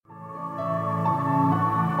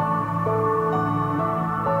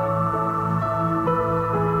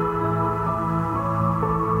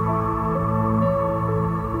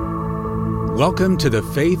Welcome to the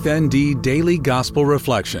FaithND Daily Gospel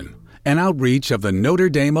Reflection, an outreach of the Notre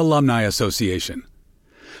Dame Alumni Association.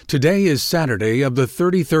 Today is Saturday of the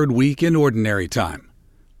 33rd week in Ordinary Time.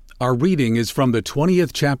 Our reading is from the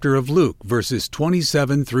 20th chapter of Luke, verses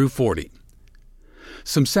 27 through 40.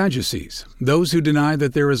 Some Sadducees, those who deny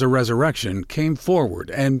that there is a resurrection, came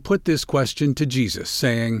forward and put this question to Jesus,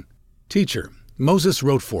 saying, "Teacher, Moses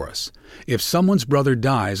wrote for us, if someone's brother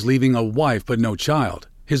dies leaving a wife but no child,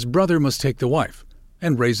 his brother must take the wife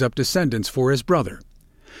and raise up descendants for his brother.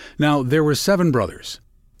 Now there were 7 brothers.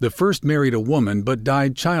 The first married a woman but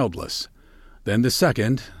died childless. Then the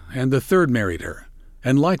second and the third married her,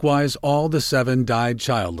 and likewise all the 7 died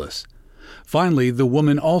childless. Finally the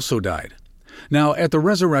woman also died. Now at the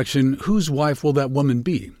resurrection, whose wife will that woman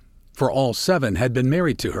be? For all 7 had been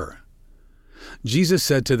married to her." Jesus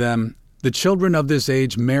said to them, "The children of this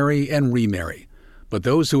age marry and remarry. But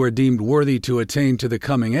those who are deemed worthy to attain to the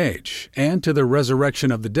coming age, and to the resurrection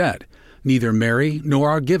of the dead, neither marry nor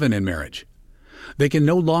are given in marriage. They can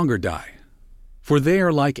no longer die, for they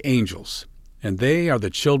are like angels, and they are the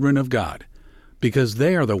children of God, because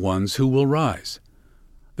they are the ones who will rise,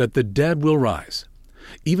 that the dead will rise.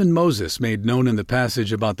 Even Moses made known in the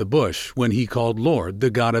passage about the bush when he called Lord the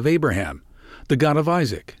God of Abraham, the God of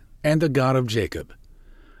Isaac, and the God of Jacob.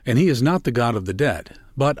 And he is not the God of the dead,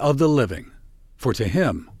 but of the living. For to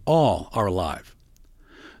him all are alive."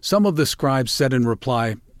 Some of the scribes said in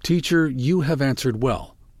reply, "Teacher, you have answered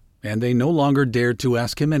well," and they no longer dared to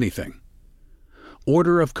ask him anything.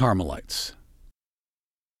 Order of Carmelites.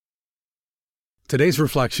 Today's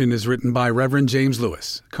reflection is written by Reverend James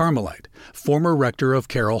Lewis, Carmelite, former rector of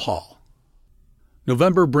Carroll Hall.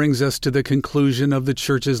 November brings us to the conclusion of the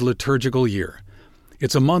Church's liturgical year.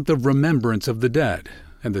 It's a month of remembrance of the dead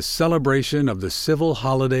and the celebration of the civil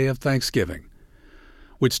holiday of Thanksgiving,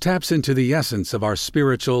 which taps into the essence of our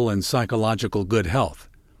spiritual and psychological good health.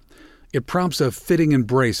 It prompts a fitting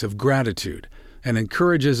embrace of gratitude and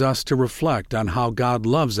encourages us to reflect on how God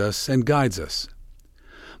loves us and guides us.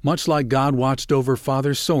 Much like God watched over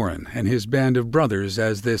Father Soren and his band of brothers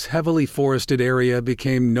as this heavily forested area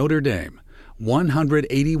became Notre Dame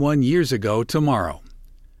 181 years ago tomorrow.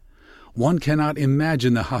 One cannot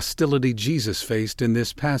imagine the hostility Jesus faced in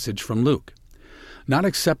this passage from Luke. Not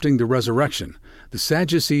accepting the resurrection, the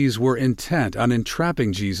Sadducees were intent on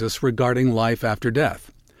entrapping Jesus regarding life after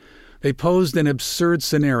death. They posed an absurd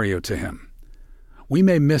scenario to him. We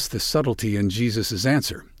may miss the subtlety in Jesus'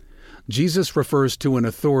 answer. Jesus refers to an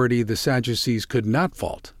authority the Sadducees could not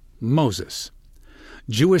fault, Moses.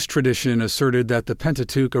 Jewish tradition asserted that the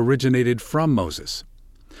Pentateuch originated from Moses.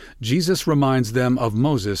 Jesus reminds them of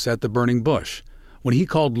Moses at the burning bush, when he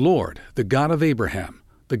called Lord the God of Abraham,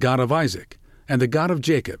 the God of Isaac, and the God of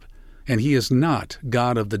Jacob, and he is not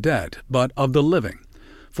God of the dead, but of the living,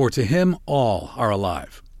 for to him all are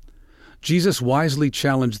alive. Jesus wisely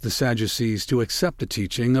challenged the Sadducees to accept the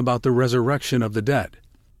teaching about the resurrection of the dead.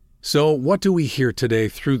 So what do we hear today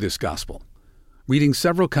through this gospel? Reading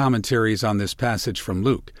several commentaries on this passage from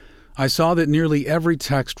Luke, I saw that nearly every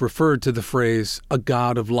text referred to the phrase, "a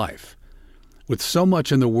God of life." With so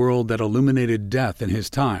much in the world that illuminated death in his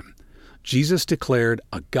time, Jesus declared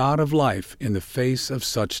a God of life in the face of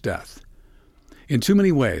such death. In too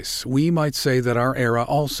many ways, we might say that our era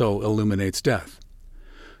also illuminates death.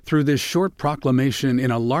 Through this short proclamation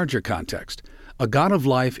in a larger context, a God of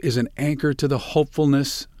life is an anchor to the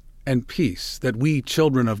hopefulness and peace that we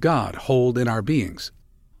children of God hold in our beings.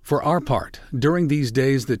 For our part, during these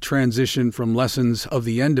days that transition from lessons of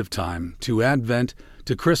the end of time to Advent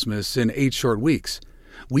to Christmas in 8 short weeks,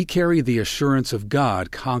 we carry the assurance of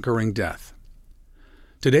God conquering death.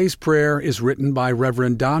 Today's prayer is written by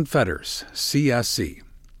Reverend Don Fetters, CSC.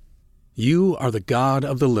 You are the God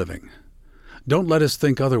of the living. Don't let us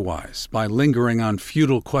think otherwise by lingering on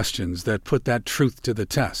futile questions that put that truth to the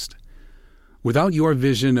test. Without your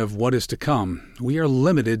vision of what is to come, we are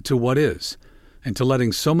limited to what is, and to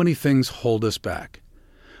letting so many things hold us back.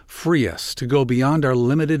 Free us to go beyond our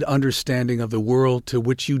limited understanding of the world to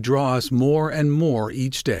which you draw us more and more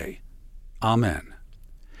each day. Amen.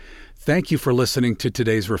 Thank you for listening to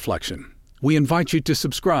today's reflection. We invite you to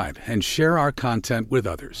subscribe and share our content with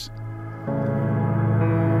others.